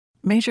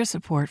Major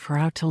support for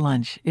Out to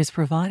Lunch is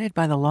provided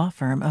by the law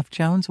firm of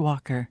Jones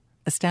Walker,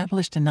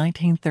 established in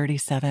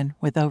 1937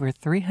 with over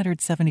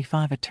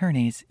 375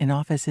 attorneys in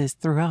offices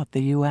throughout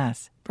the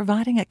U.S.,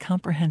 providing a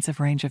comprehensive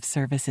range of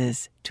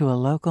services to a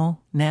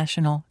local,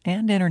 national,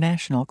 and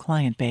international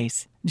client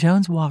base.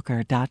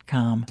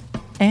 JonesWalker.com.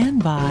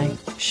 And by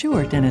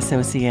Short &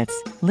 Associates,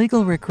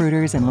 legal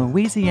recruiters in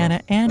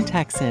Louisiana and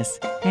Texas,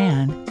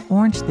 and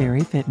Orange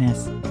Theory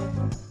Fitness.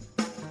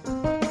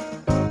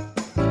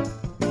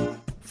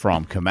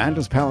 From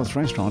Commander's Palace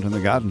Restaurant in the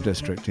Garden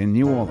District in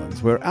New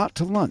Orleans, we're out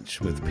to lunch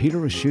with Peter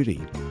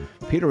Ricchiuti.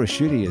 Peter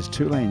Ricchiuti is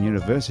Tulane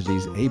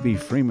University's A.B.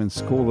 Freeman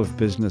School of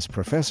Business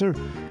professor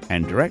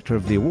and director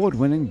of the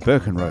award-winning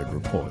Birkenroad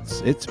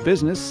Reports. It's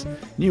business,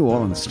 New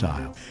Orleans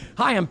style.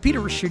 Hi, I'm Peter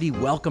Ricchiuti.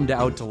 Welcome to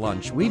Out to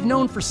Lunch. We've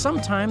known for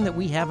some time that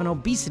we have an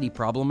obesity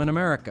problem in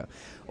America.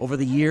 Over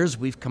the years,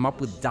 we've come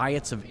up with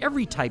diets of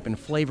every type and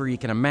flavor you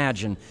can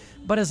imagine,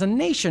 but as a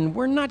nation,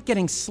 we're not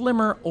getting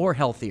slimmer or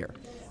healthier.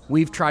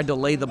 We've tried to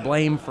lay the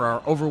blame for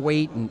our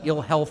overweight and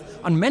ill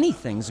health on many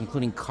things,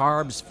 including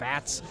carbs,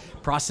 fats,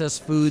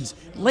 processed foods.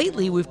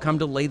 Lately, we've come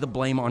to lay the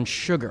blame on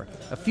sugar.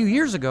 A few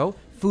years ago,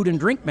 food and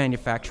drink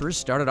manufacturers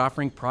started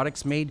offering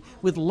products made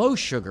with low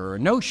sugar or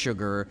no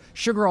sugar or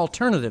sugar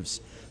alternatives.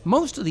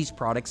 Most of these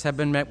products have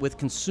been met with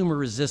consumer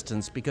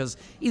resistance because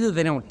either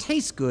they don't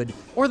taste good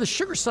or the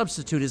sugar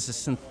substitute is a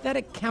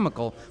synthetic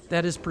chemical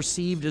that is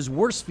perceived as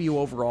worse for you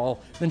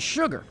overall than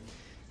sugar.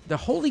 The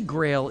Holy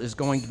Grail is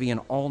going to be an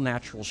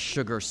all-natural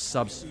sugar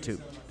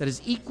substitute that is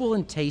equal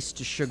in taste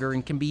to sugar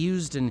and can be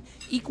used in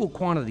equal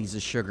quantities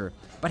of sugar,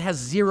 but has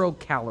 0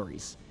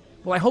 calories.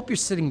 Well, I hope you're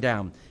sitting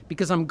down,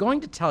 because I'm going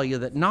to tell you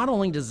that not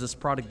only does this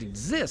product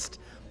exist,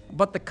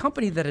 but the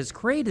company that has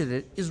created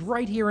it is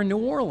right here in New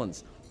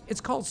Orleans.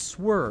 It's called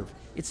Swerve.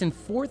 It's in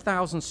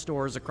 4,000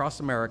 stores across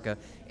America,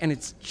 and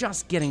it's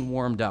just getting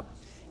warmed up.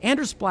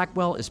 Andrus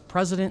Blackwell is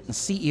president and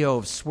CEO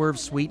of Swerve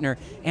Sweetener.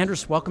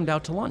 Andrus, welcome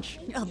Out to Lunch.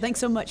 Oh, thanks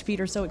so much,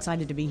 Peter. So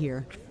excited to be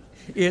here.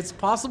 It's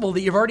possible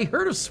that you've already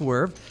heard of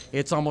Swerve.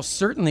 It's almost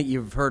certain that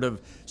you've heard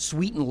of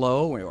Sweet and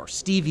Low or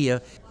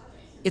Stevia.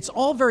 It's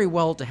all very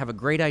well to have a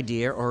great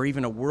idea or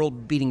even a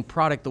world-beating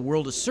product the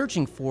world is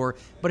searching for,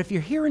 but if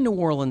you're here in New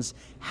Orleans,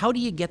 how do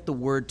you get the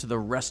word to the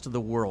rest of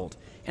the world?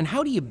 And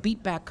how do you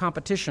beat back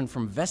competition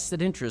from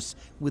vested interests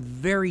with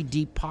very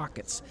deep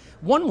pockets?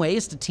 One way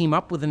is to team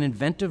up with an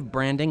inventive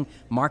branding,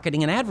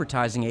 marketing, and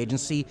advertising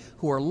agency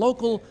who are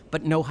local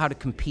but know how to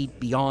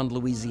compete beyond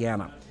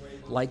Louisiana.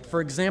 Like,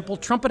 for example,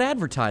 Trumpet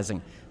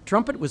Advertising.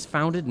 Trumpet was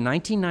founded in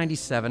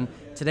 1997.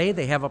 Today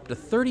they have up to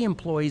 30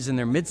 employees in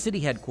their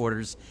mid-city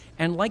headquarters,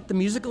 and like the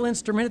musical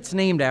instrument it's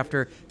named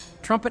after,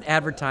 Trumpet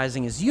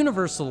Advertising is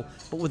universal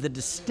but with a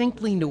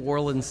distinctly New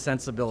Orleans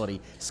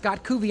sensibility.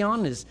 Scott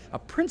Couvion is a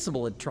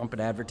principal at Trumpet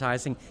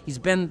Advertising. He's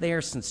been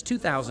there since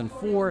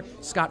 2004.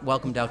 Scott,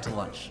 welcomed Out to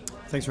Lunch.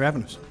 Thanks for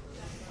having us.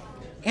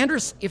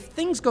 Andrus, if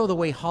things go the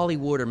way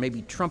Hollywood or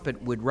maybe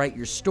Trumpet would write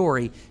your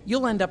story,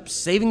 you'll end up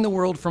saving the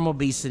world from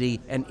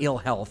obesity and ill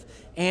health,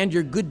 and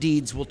your good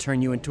deeds will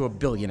turn you into a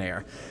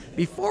billionaire.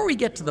 Before we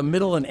get to the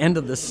middle and end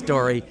of this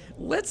story,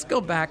 let's go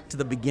back to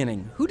the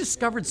beginning. Who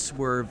discovered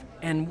Swerve,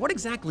 and what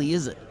exactly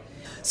is it?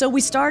 So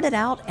we started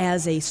out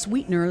as a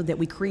sweetener that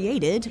we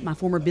created, my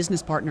former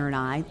business partner and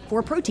I,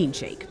 for a protein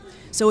shake.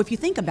 So if you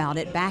think about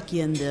it, back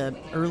in the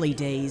early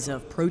days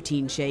of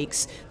protein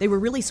shakes, they were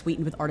really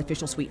sweetened with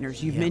artificial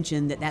sweeteners. You've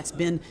mentioned that that's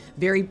been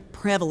very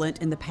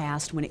prevalent in the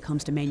past when it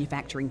comes to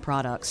manufacturing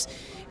products.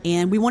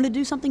 And we wanted to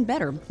do something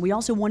better. We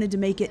also wanted to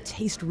make it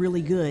taste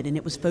really good, and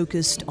it was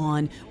focused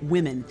on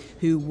women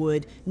who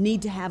would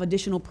need to have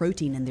additional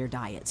protein in their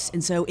diets.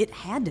 And so it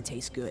had to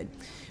taste good.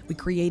 We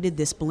created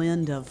this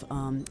blend of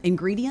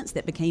ingredients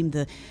that became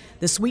the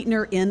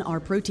sweetener in our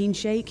protein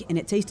shake, and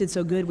it tasted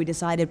so good we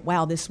decided,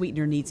 wow, this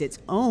sweetener needs its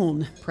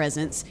own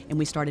presence, and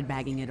we started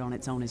bagging it on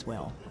its own as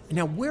well.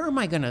 Now, where am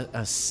I going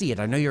to see it?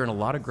 I know you're in a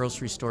lot of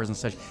grocery stores and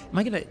such.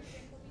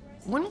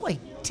 When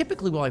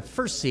will I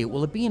first see it?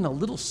 Will it be in a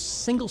little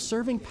single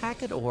serving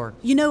packet or?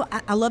 You know,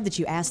 I love that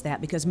you asked that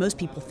because most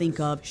people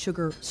think of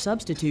sugar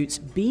substitutes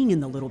being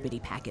in the little bitty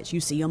packets. You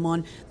see them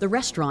on the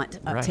restaurant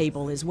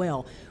table as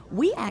well.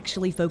 We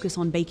actually focus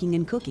on baking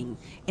and cooking,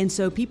 and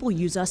so people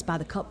use us by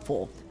the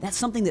cupful. That's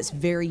something that's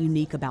very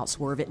unique about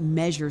Swerve. It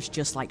measures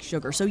just like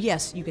sugar. So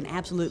yes, you can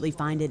absolutely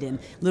find it in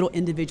little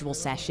individual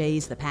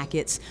sachets, the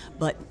packets,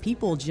 but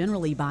people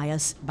generally buy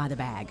us by the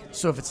bag.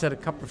 So if it said a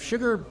cup of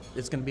sugar,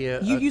 it's going to be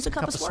you use a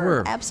cup of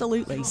Swerve.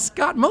 Absolutely.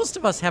 Scott, most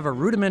of us have a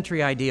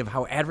rudimentary idea of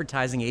how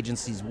advertising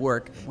agencies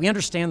work. We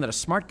understand that a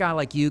smart guy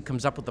like you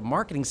comes up with the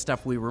marketing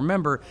stuff we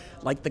remember,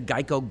 like the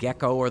Geico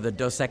Gecko or the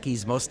Dos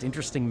Equis Most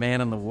Interesting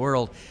Man in the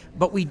World.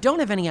 But we don't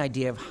have any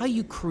idea of how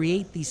you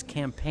create these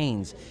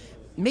campaigns.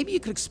 Maybe you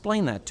could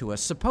explain that to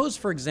us. Suppose,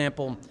 for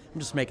example, I'm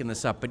just making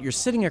this up, but you're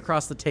sitting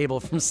across the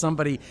table from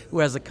somebody who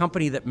has a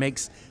company that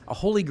makes a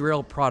holy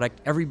grail product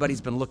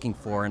everybody's been looking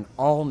for, an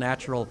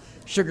all-natural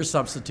sugar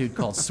substitute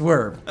called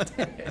Swerve.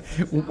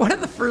 What are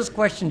the first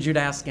questions you'd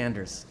ask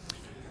Andrus?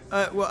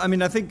 I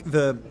think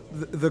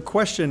the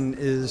question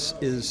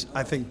is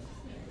I think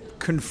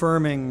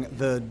confirming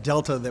the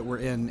delta that we're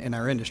in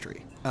our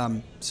industry.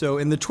 So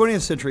in the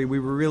 20th century,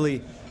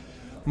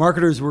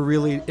 marketers were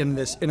really in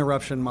this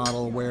interruption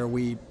model where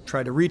we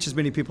tried to reach as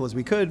many people as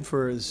we could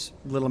for as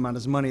little amount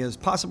of money as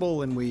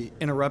possible, and we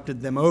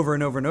interrupted them over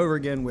and over and over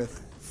again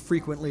with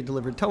frequently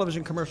delivered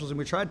television commercials, and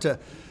we tried to,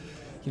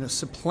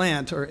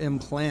 supplant or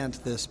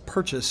implant this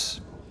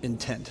purchase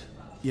intent,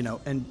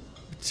 and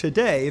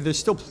today there's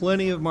still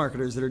plenty of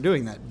marketers that are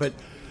doing that, but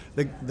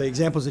the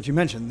examples that you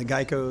mentioned, the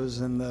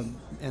Geicos and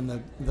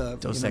the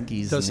Dos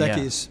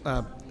Equis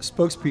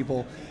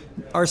spokespeople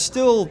are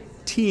still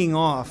teeing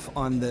off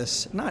on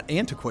this, not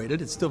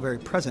antiquated, it's still very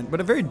present,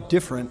 but a very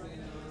different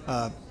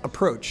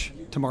approach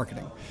to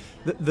marketing.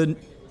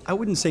 I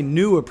wouldn't say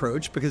new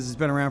approach because it's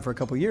been around for a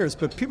couple of years,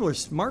 but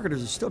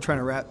marketers are still trying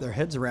to wrap their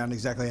heads around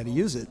exactly how to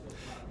use it,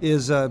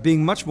 is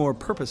being much more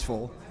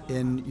purposeful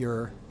in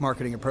your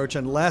marketing approach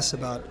and less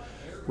about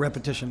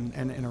repetition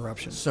and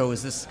interruption. So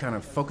is this kind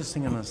of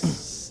focusing on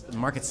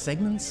market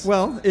segments?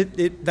 Well,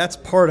 that's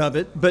part of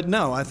it, but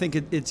no, I think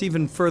it's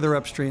even further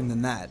upstream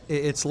than that.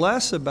 It's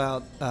less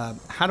about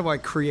how do I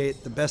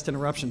create the best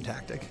interruption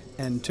tactic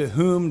and to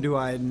whom do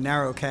I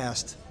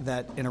narrowcast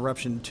that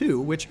interruption to,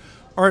 which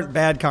aren't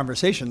bad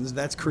conversations.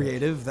 That's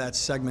creative, that's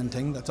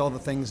segmenting, that's all the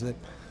things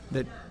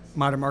that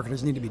modern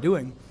marketers need to be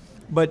doing.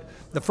 But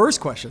the first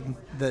question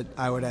that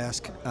I would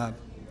ask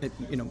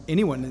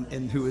anyone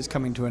who is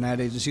coming to an ad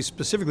agency,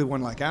 specifically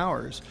one like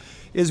ours,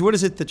 is what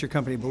is it that your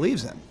company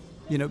believes in?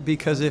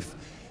 Because if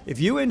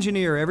you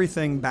engineer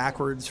everything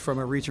backwards from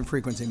a reach and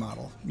frequency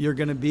model, you're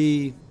going to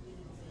be,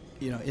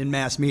 in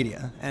mass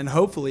media. And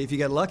hopefully, if you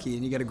get lucky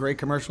and you get a great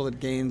commercial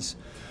that gains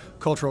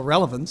cultural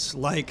relevance,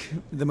 like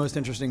The Most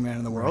Interesting Man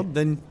in the World,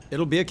 then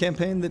it'll be a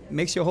campaign that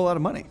makes you a whole lot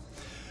of money.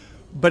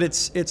 But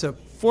it's a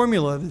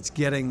formula that's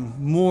getting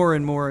more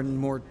and more and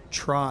more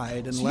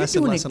tried and less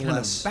and less and less. You're doing it kind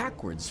of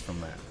backwards from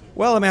that.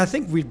 Well, I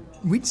think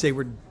we'd say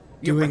we're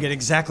doing it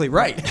exactly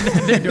right.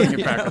 They're doing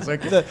it backwards.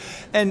 Okay.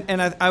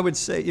 And I would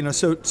say,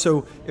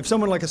 so if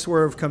someone like a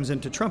Swerve comes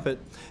into Trumpet,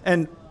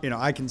 and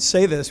I can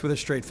say this with a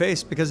straight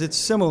face because it's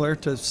similar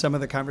to some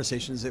of the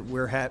conversations that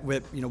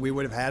we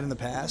would have had in the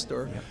past,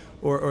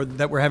 or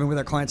that we're having with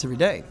our clients every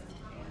day.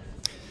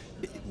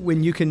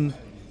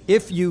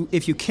 If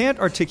you can't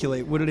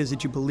articulate what it is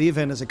that you believe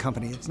in as a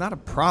company, it's not a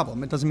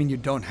problem. It doesn't mean you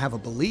don't have a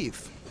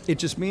belief. It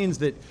just means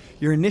that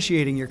you're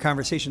initiating your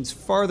conversations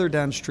farther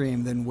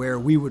downstream than where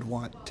we would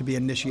want to be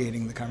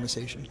initiating the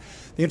conversation.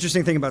 The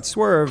interesting thing about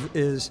Swerve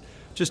is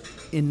just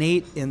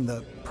innate in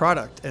the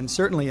product, and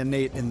certainly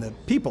innate in the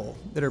people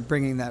that are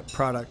bringing that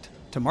product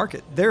to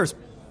market. There's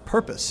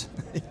purpose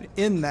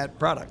in that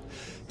product.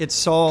 It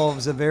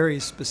solves a very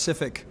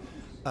specific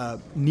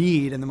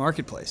need in the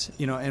marketplace,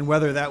 and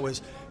whether that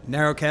was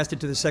narrowcasted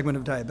to the segment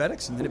of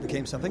diabetics and then it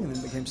became something and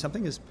then it became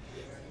something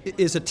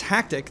is a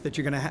tactic that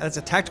you're going to have. That's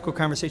a tactical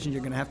conversation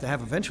you're going to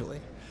have eventually.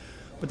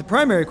 But the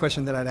primary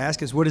question that I'd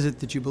ask is, what is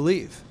it that you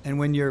believe?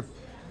 And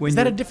is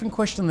that a different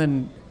question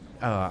than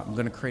I'm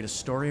going to create a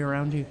story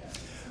around you?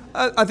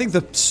 I think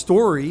the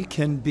story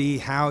can be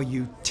how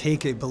you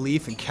take a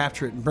belief and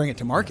capture it and bring it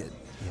to market.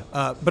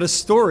 Yep. But a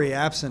story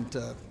absent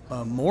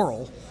a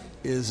moral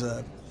is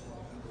a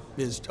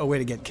way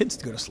to get kids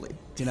to go to sleep.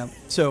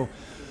 So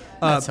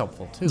that's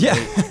helpful too. Yeah.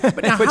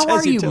 But now, how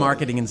are you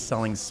marketing and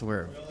selling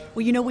Swerve?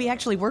 Well, we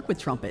actually work with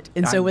Trumpet,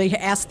 and so they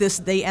asked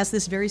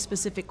this very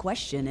specific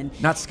question,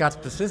 and not Scott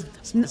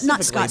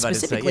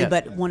specifically,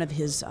 but one of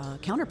his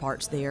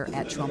counterparts there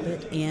at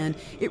Trumpet, and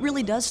it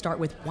really does start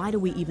with why do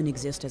we even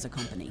exist as a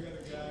company,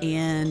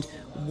 and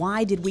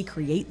why did we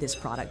create this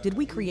product? Did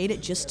we create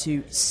it just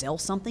to sell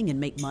something and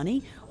make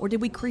money, or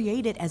did we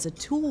create it as a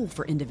tool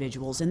for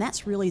individuals? And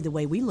that's really the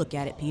way we look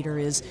at it, Peter,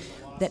 is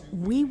that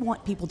we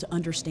want people to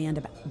understand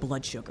about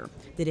blood sugar,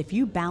 that if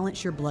you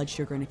balance your blood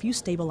sugar and if you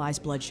stabilize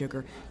blood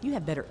sugar, you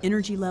have better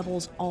energy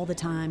levels all the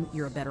time,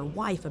 you're a better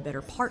wife, a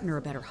better partner,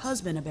 a better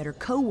husband, a better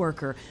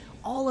coworker.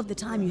 All of the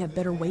time you have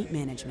better weight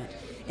management.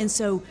 And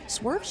so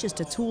Swerve's just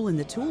a tool in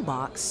the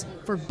toolbox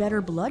for better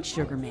blood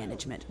sugar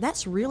management.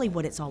 That's really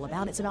what it's all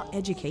about. It's about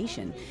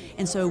education.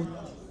 And so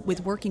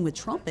with working with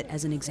Trumpet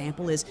as an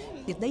example is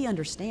if they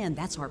understand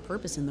that's our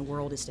purpose in the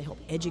world is to help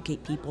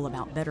educate people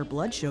about better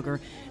blood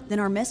sugar, then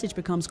our message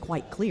becomes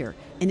quite clear.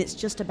 And it's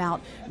just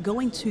about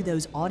going to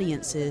those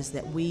audiences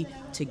that we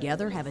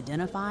together have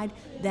identified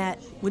that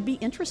would be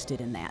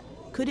interested in that.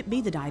 Could it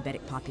be the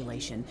diabetic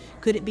population?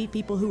 Could it be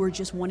people who are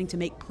just wanting to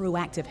make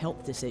proactive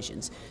health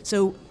decisions?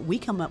 So we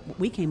came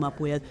up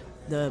with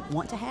the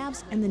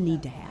want-to-haves and the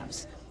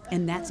need-to-haves.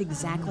 And that's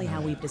exactly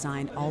how we've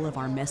designed all of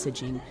our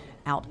messaging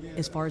out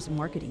as far as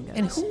marketing goes.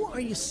 And who are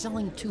you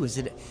selling to? Is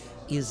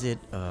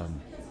it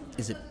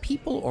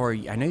people, or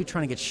I know you're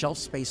trying to get shelf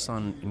space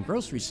in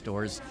grocery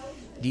stores.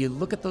 Do you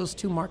look at those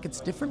two markets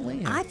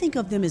differently? I think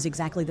of them as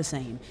exactly the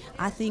same.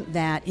 I think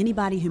that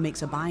anybody who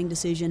makes a buying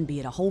decision,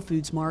 be it a Whole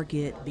Foods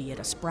Market, be it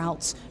a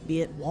Sprouts,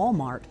 be it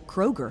Walmart,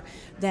 Kroger,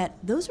 that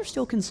those are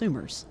still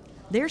consumers.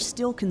 they're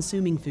still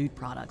consuming food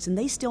products and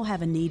they still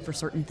have a need for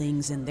certain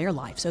things in their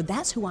life. So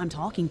that's who I'm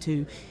talking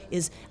to,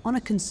 is on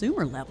a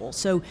consumer level.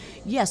 So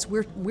yes,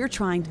 we're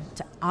trying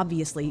to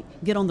obviously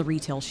get on the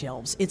retail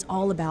shelves. It's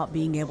all about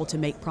being able to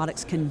make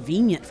products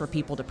convenient for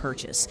people to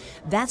purchase.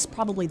 That's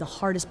probably the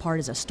hardest part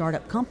as a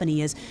startup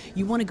company, is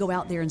you want to go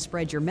out there and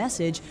spread your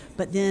message,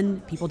 but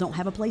then people don't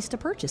have a place to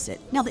purchase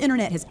it. Now the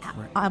internet has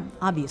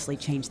obviously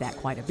changed that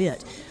quite a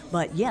bit.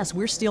 But yes,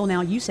 we're still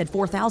now, you said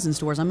 4,000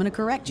 stores, I'm going to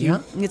correct you.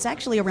 Yeah. It's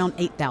actually around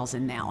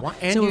 8,000 now. Well,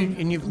 and, so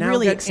you've now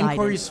really got excited.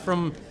 inquiries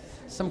from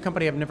some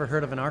company I've never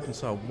heard of in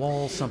Arkansas,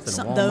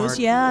 Walmart. Those,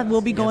 yeah, will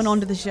be going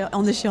onto the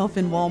on the shelf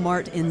in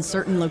Walmart in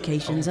certain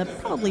locations,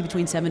 probably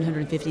between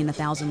 750 and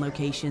 1,000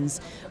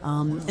 locations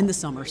in the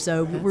summer.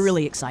 So we're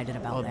really excited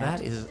about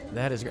that.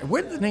 That is great.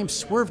 Where did the name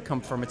Swerve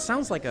come from? It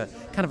sounds like a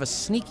kind of a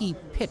sneaky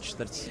pitch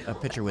that's a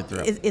pitcher would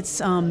throw.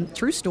 It's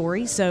true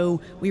story.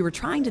 So we were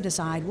trying to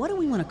decide, what do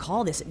we want to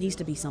call this? It needs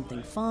to be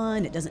something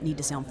fun. It doesn't need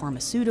to sound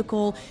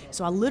pharmaceutical.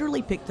 So I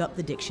literally picked up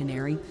the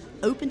dictionary,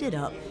 opened it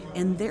up,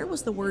 and there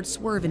was the word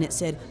swerve, and it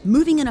said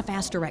moving in a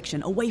fast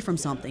direction away from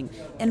something.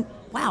 And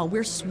wow,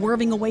 we're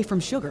swerving away from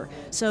sugar.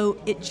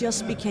 So it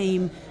just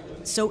became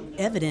so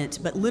evident,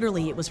 but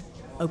literally it was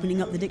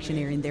opening up the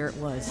dictionary, and there it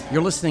was.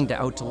 You're listening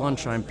to Out to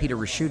Lunch. I'm Peter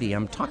Raschuti.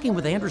 I'm talking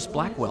with Anders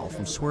Blackwell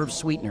from Swerve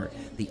Sweetener,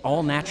 the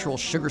all-natural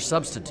sugar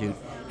substitute,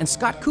 and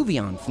Scott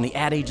Kuvion from the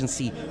ad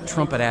agency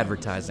Trumpet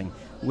Advertising.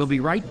 We'll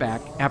be right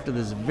back after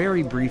this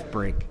very brief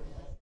break.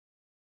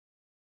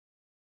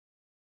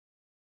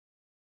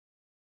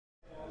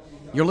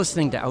 You're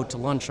listening to Out to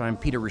Lunch. I'm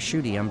Peter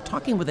Raschuti. I'm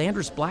talking with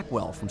Anders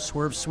Blackwell from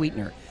Swerve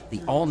Sweetener, the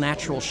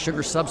all-natural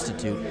sugar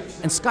substitute,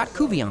 and Scott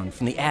Kuvion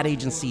from the ad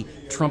agency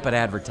Trumpet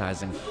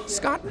Advertising.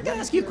 Scott, I got to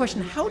ask you a question.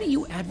 How do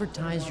you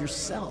advertise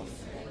yourself?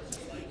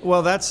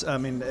 Well,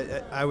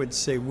 I would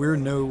say we're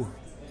no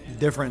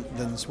different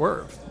than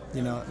Swerve.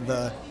 You know,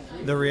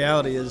 the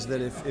reality is that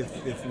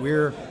if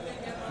we're,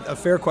 a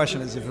fair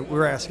question is, if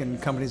we're asking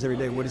companies every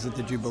day, what is it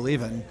that you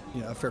believe in?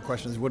 You know, a fair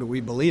question is, what do we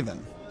believe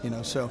in? You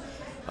know, so.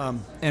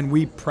 And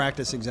we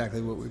practice exactly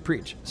what we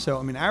preach. So,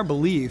 I mean, our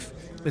belief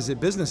is that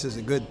business is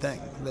a good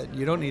thing, that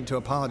you don't need to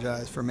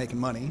apologize for making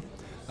money.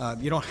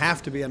 You don't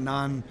have to be a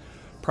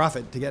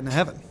non-profit to get into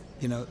heaven.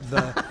 You know,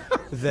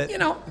 you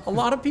know, a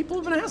lot of people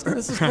have been asking.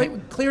 This is great. We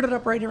cleared it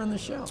up right here on the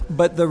show.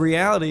 But the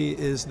reality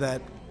is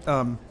that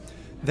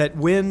that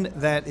when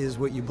that is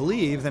what you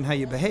believe, then how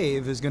you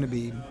behave is going to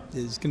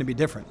be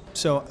different.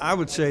 So I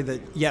would say that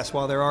yes,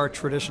 while there are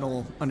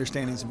traditional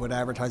understandings of what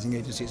advertising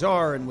agencies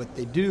are and what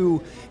they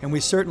do, and we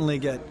certainly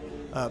get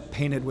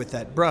painted with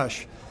that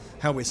brush,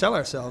 how we sell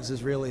ourselves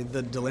is really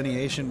the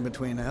delineation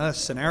between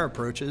us and our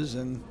approaches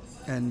and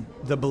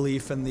the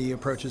belief and the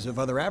approaches of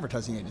other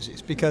advertising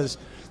agencies. Because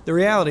the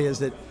reality is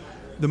that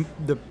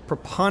the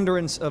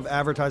preponderance of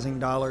advertising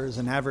dollars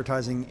and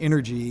advertising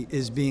energy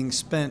is being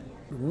spent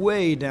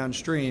way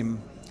downstream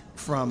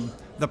from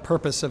the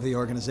purpose of the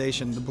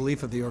organization, the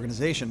belief of the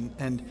organization.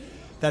 And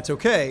that's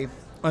okay,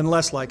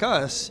 unless, like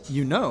us,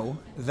 you know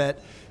that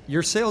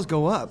your sales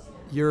go up,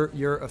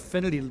 your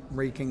affinity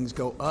rankings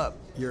go up,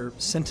 your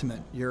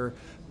sentiment, your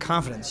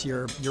confidence,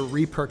 your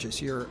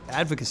repurchase, your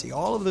advocacy,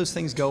 all of those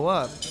things go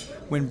up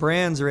when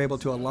brands are able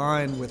to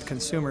align with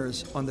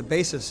consumers on the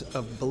basis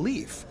of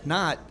belief,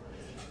 not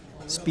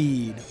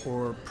speed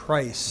or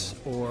price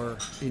or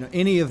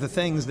any of the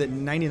things that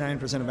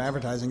 99% of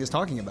advertising is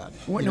talking about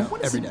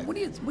every day. What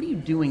are you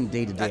doing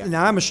day to day?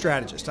 Now I'm a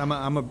strategist.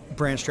 I'm a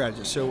brand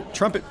strategist. So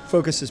Trumpet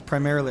focuses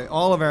primarily,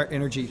 all of our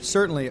energy,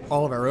 certainly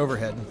all of our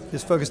overhead,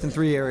 is focused in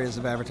three areas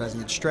of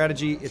advertising. It's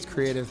strategy, it's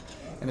creative,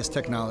 and it's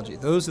technology.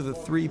 Those are the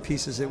three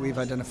pieces that we've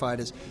identified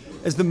as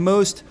the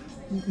most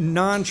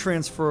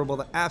non-transferable,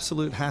 the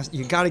absolute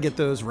you got to get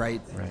those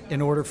right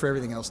in order for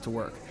everything else to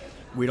work.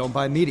 We don't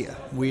buy media.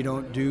 We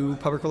don't do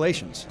public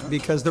relations.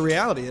 Because the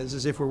reality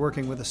is if we're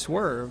working with a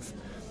Swerve,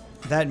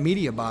 that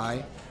media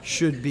buy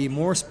should be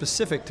more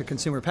specific to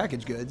consumer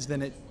packaged goods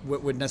than it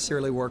would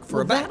necessarily work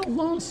for a bank. That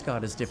alone,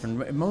 Scott, is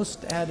different.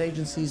 Most ad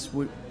agencies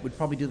would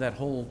probably do that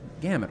whole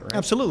gamut, right?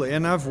 Absolutely.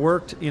 And I've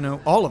worked,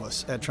 all of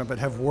us at Trumpet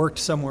have worked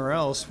somewhere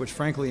else, which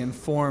frankly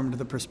informed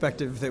the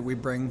perspective that we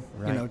bring,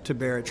 to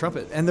bear at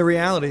Trumpet. And the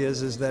reality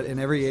is that in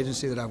every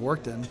agency that I've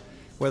worked in,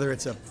 whether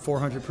it's a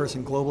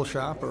 400-person global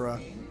shop or a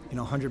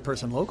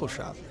 100-person local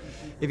shop,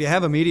 if you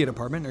have a media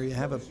department or you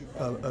have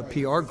a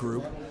PR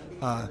group,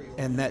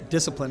 and that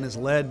discipline is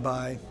led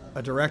by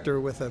a director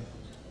with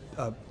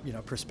a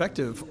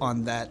perspective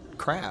on that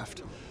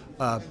craft,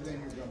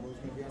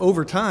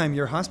 over time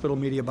your hospital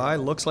media buy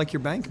looks like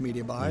your bank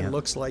media buy,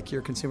 looks like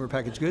your consumer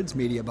packaged goods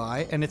media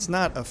buy, and it's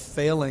not a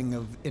failing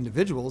of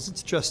individuals,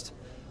 it's just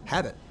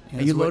habit.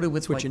 Are you loaded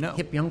with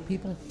hip young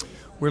people?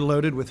 We're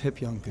loaded with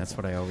hip young people. That's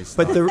what I always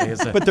thought.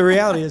 But the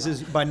reality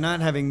is by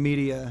not having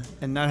media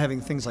and not having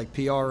things like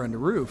PR under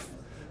roof,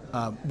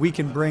 we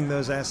can bring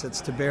those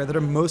assets to bear that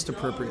are most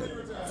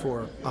appropriate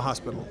for a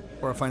hospital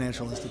or a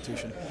financial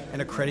institution.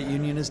 And a credit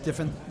union is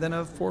different than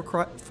a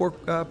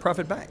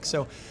for-profit bank.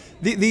 So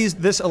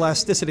this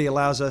elasticity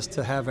allows us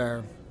to have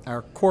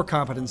our core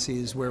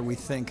competencies where we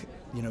think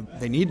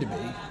they need to be.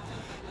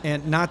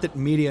 And not that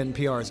media and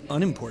PR is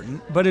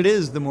unimportant, but it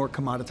is the more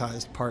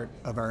commoditized part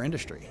of our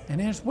industry.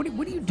 And Anders, what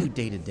do you do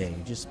day to day?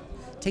 Just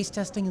taste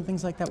testing and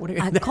things like that?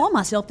 I call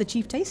myself the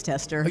chief taste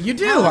tester. Oh, you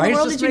do? How in the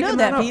world just did you know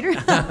that, up.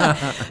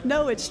 Peter?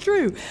 No, it's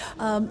true.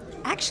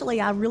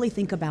 Actually, I really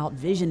think about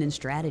vision and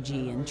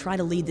strategy and try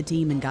to lead the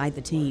team and guide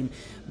the team.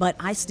 But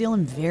I still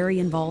am very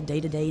involved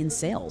day to day in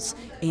sales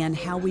and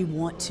how we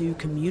want to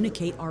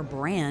communicate our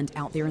brand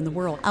out there in the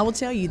world. I will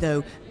tell you,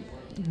 though,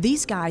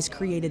 these guys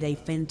created a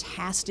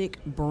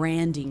fantastic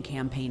branding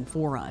campaign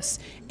for us.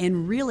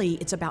 And really,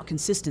 it's about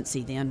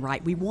consistency then,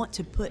 right? We want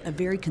to put a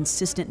very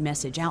consistent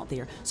message out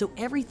there. So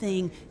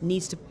everything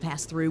needs to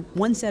pass through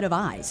one set of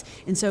eyes.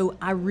 And so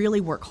I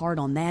really work hard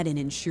on that and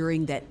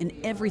ensuring that in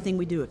everything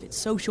we do, if it's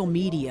social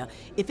media,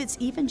 if it's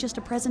even just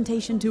a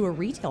presentation to a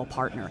retail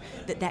partner,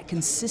 that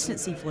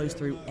consistency flows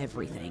through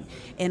everything.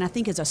 And I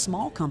think as a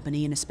small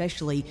company, and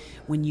especially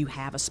when you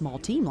have a small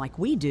team like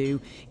we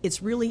do,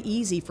 it's really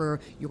easy for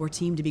your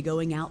team to be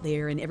going out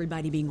there and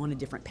everybody being on a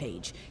different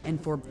page,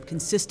 and for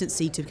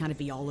consistency to kind of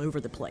be all over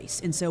the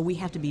place. And so we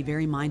have to be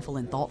very mindful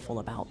and thoughtful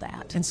about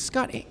that. And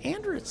Scott,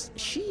 Andrea,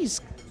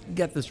 she's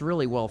got this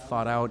really well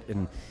thought out,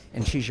 and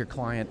she's your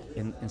client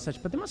and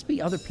such, but there must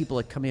be other people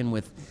that come in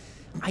with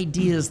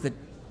ideas that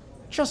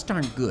just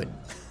aren't good.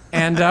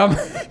 And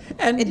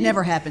it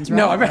never happens, right?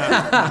 No,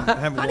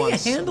 How do you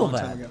handle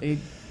that?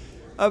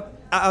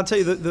 I'll tell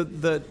you,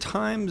 the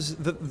times,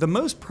 the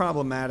most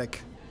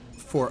problematic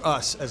for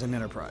us as an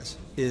enterprise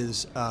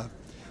is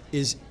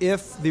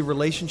if the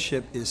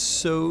relationship is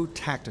so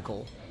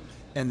tactical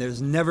and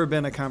there's never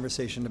been a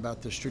conversation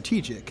about the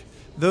strategic.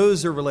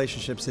 Those are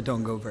relationships that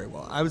don't go very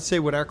well. I would say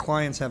what our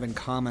clients have in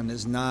common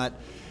is not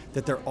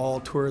that they're all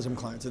tourism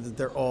clients, or that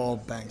they're all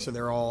banks, or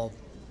they're all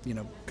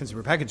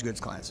consumer packaged goods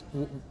clients.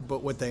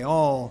 But what they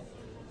all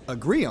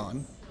agree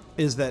on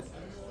is that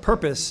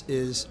purpose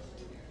is,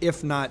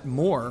 if not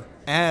more,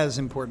 as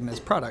important as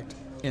product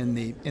in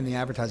the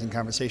advertising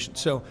conversation.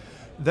 So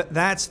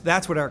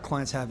that's what our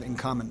clients have in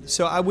common.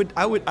 So I would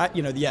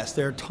yes,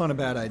 there are a ton of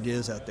bad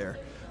ideas out there,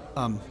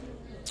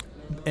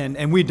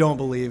 and we don't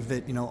believe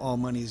that all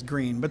money is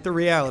green. But the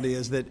reality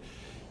is that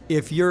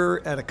if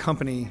you're at a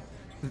company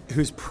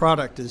whose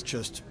product is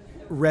just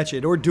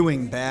wretched or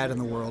doing bad in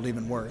the world,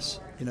 even worse,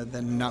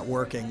 than not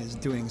working, is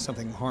doing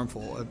something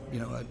harmful.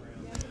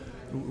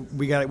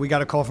 We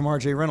got a call from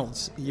R.J.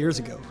 Reynolds years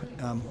ago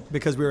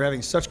because we were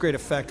having such great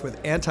effect with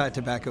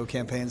anti-tobacco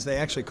campaigns. They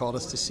actually called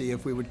us to see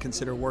if we would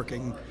consider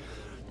working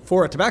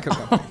for a tobacco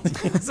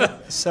company.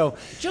 So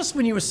just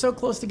when you were so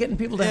close to getting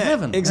people to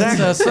heaven,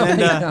 exactly.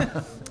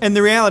 And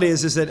the reality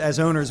is that as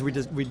owners, we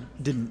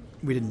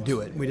didn't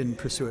do it. We didn't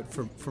pursue it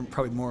for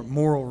probably more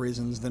moral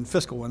reasons than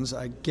fiscal ones.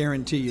 I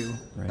guarantee you,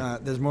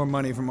 there's more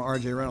money from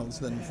R.J. Reynolds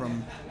than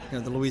from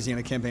the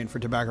Louisiana Campaign for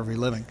Tobacco-Free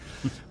Living.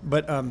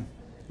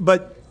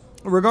 But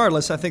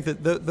regardless, I think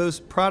that those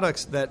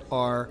products that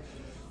are,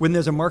 when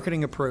there's a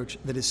marketing approach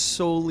that is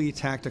solely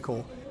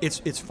tactical,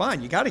 it's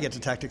fine. You got to get to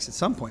tactics at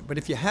some point. But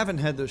if you haven't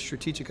had those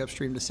strategic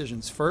upstream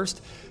decisions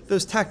first,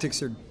 those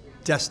tactics are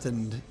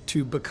destined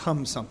to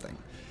become something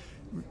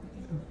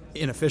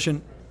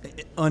inefficient,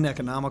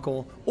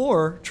 uneconomical,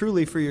 or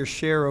truly for your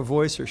share of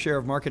voice or share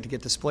of market to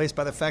get displaced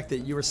by the fact that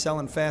you were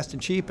selling fast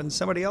and cheap and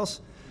somebody else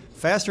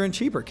faster and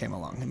cheaper came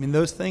along. I mean,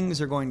 those things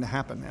are going to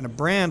happen. And a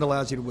brand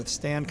allows you to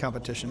withstand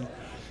competition.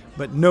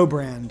 But no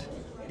brand,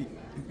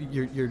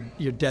 you're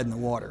dead in the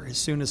water. As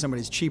soon as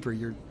somebody's cheaper,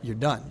 you're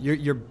done.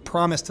 Your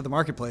promise to the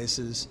marketplace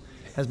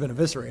has been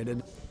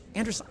eviscerated.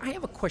 Anders, I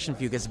have a question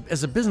for you.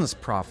 As a business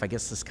prof, I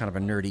guess this is kind of a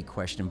nerdy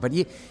question, but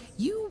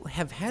you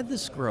have had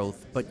this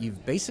growth, but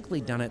you've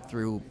basically done it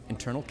through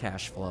internal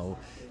cash flow.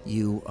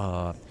 You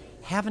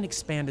haven't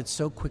expanded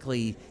so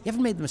quickly. You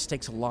haven't made the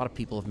mistakes a lot of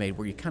people have made,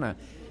 where you kind of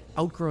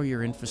outgrow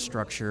your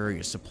infrastructure,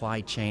 your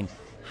supply chain.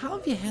 How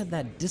have you had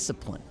that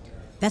discipline?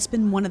 That's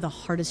been one of the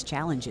hardest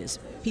challenges.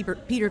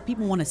 Peter,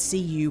 people want to see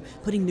you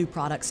putting new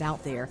products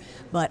out there,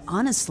 but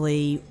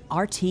honestly,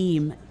 our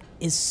team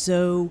is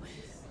so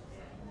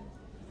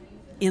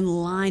in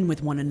line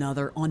with one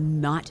another on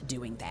not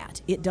doing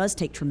that. It does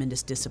take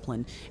tremendous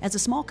discipline. As a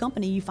small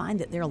company, you find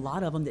that there are a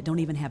lot of them that don't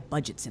even have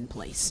budgets in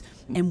place.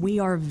 And we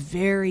are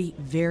very,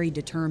 very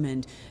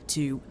determined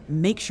to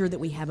make sure that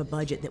we have a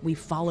budget, that we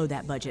follow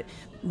that budget.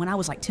 When I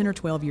was like 10 or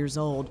 12 years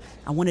old,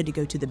 I wanted to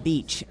go to the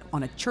beach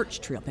on a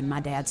church trip, and my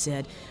dad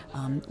said,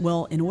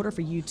 well, in order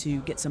for you to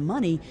get some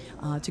money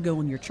to go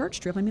on your church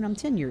trip, I'm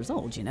 10 years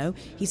old,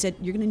 he said,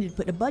 you're going to need to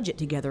put a budget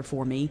together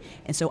for me,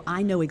 and so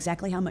I know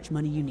exactly how much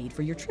money you need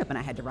for your trip. And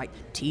I had to write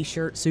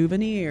T-shirt,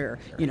 souvenir,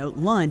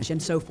 lunch,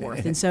 and so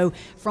forth. And so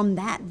from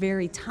that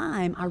very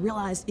time, I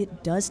realized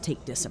it does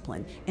take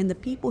discipline. And the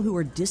people who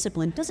are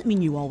disciplined doesn't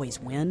mean you always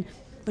win,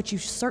 but you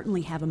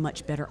certainly have a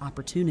much better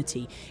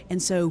opportunity.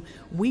 And so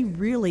we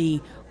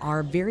really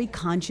are very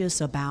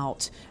conscious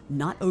about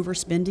not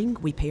overspending.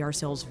 We pay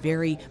ourselves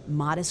very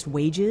modest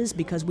wages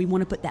because we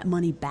want to put that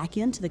money back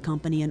into the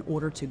company in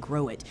order to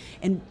grow it.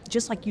 And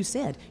just like you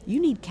said, you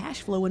need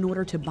cash flow in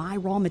order to buy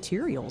raw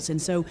materials.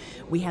 And so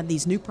we have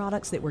these new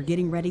products that we're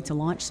getting ready to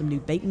launch, some new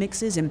bake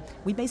mixes, and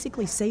we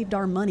basically saved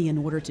our money in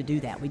order to do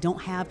that.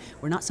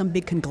 We're not some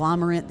big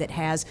conglomerate that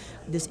has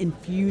this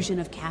infusion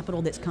of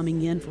capital that's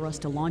coming in for us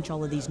to launch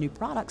all of these new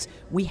products.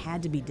 We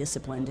had to be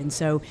disciplined. And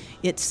so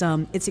it's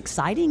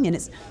exciting,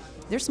 and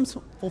there's some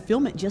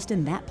fulfillment just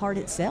in that part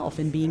itself,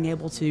 and being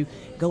able to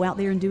go out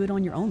there and do it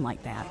on your own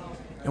like that.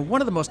 And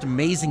one of the most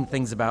amazing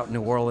things about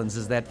New Orleans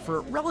is that for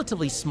a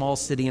relatively small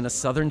city in a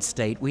southern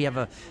state, we have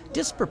a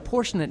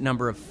disproportionate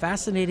number of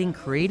fascinating,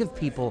 creative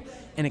people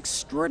and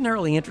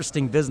extraordinarily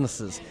interesting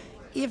businesses.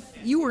 If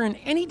you were in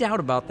any doubt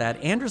about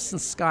that, Anderson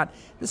Scott,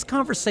 this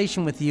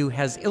conversation with you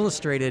has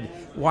illustrated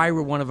why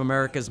we're one of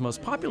America's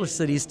most popular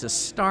cities to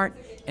start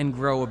and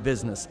grow a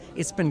business.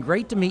 It's been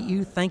great to meet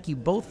you. Thank you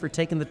both for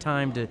taking the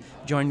time to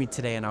join me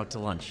today on Out to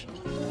Lunch.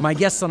 My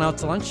guests on Out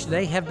to Lunch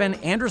today have been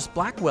Andrus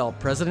Blackwell,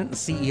 President and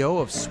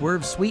CEO of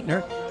Swerve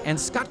Sweetener, and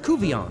Scott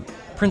Couvion,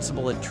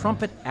 Principal at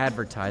Trumpet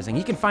Advertising.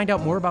 You can find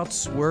out more about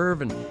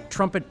Swerve and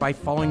Trumpet by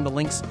following the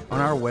links on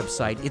our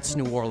website,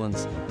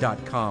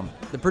 itsneworleans.com.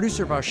 The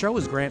producer of our show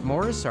is Grant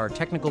Morris, our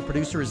technical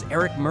producer is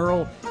Eric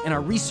Merle, and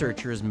our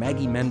researcher is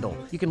Maggie Mendel.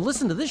 You can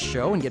listen to this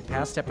show and get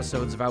past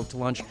episodes of Out to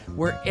Lunch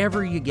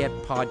wherever you get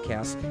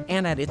podcasts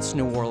and at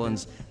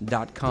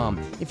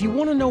itsneworleans.com. If you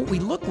want to know what we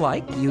look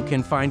like, you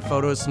can find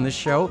photos from this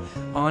show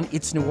on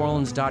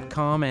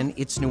itsneworleans.com and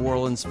It's New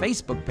Orleans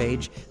Facebook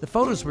page. The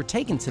photos were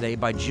taken today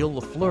by Jill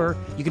LaFleur.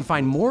 You can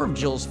find more of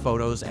Jill's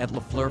photos at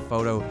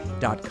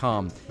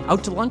lafleurphoto.com.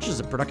 Out to Lunch is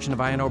a production of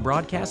INO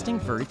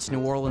Broadcasting for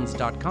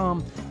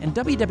itsneworleans.com and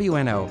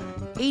WWNO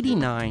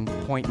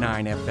 89.9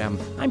 FM.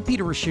 I'm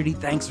Peter Ricchiuti.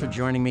 Thanks for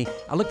joining me.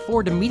 I look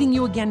forward to meeting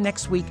you again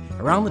next week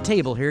around the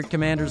table here at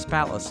Commander's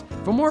Palace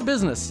for more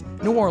business,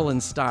 New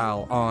Orleans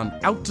style, on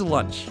Out to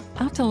Lunch.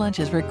 Out to Lunch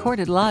is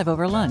recorded live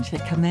over lunch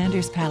at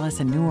Commander's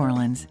Palace in New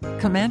Orleans.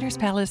 Commander's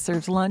Palace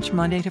serves lunch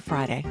Monday to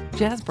Friday,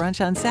 jazz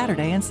brunch on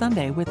Saturday and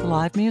Sunday with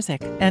live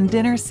music, and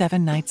dinner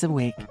 7 nights a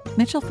week.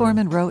 Mitchell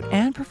Foreman wrote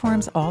and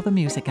performs all the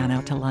music on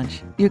Out to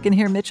Lunch. You can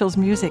hear Mitchell's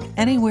music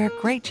anywhere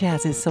great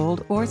jazz is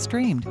sold or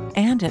streamed,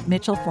 and at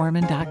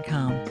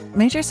mitchellforeman.com.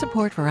 Major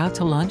support for Out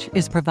to Lunch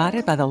is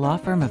provided by the law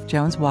firm of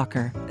Jones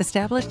Walker,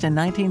 established in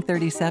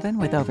 1937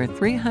 with over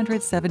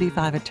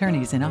 375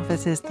 attorneys in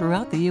offices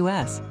throughout the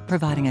U.S.,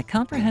 providing a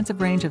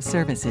comprehensive range of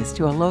services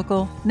to a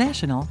local,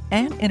 national,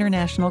 and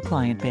international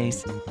client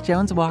base.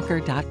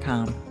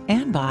 JonesWalker.com.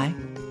 And by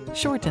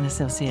Shorten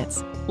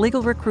Associates,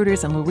 legal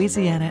recruiters in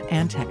Louisiana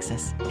and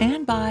Texas.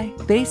 And by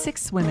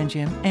Basics Swim and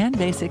Gym and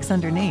Basics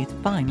Underneath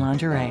Fine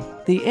Lingerie,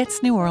 the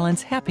It's New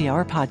Orleans Happy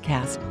Hour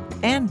podcast.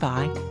 And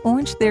by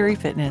Orange Theory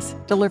Fitness,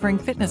 delivering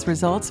fitness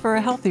results for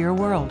a healthier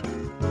world.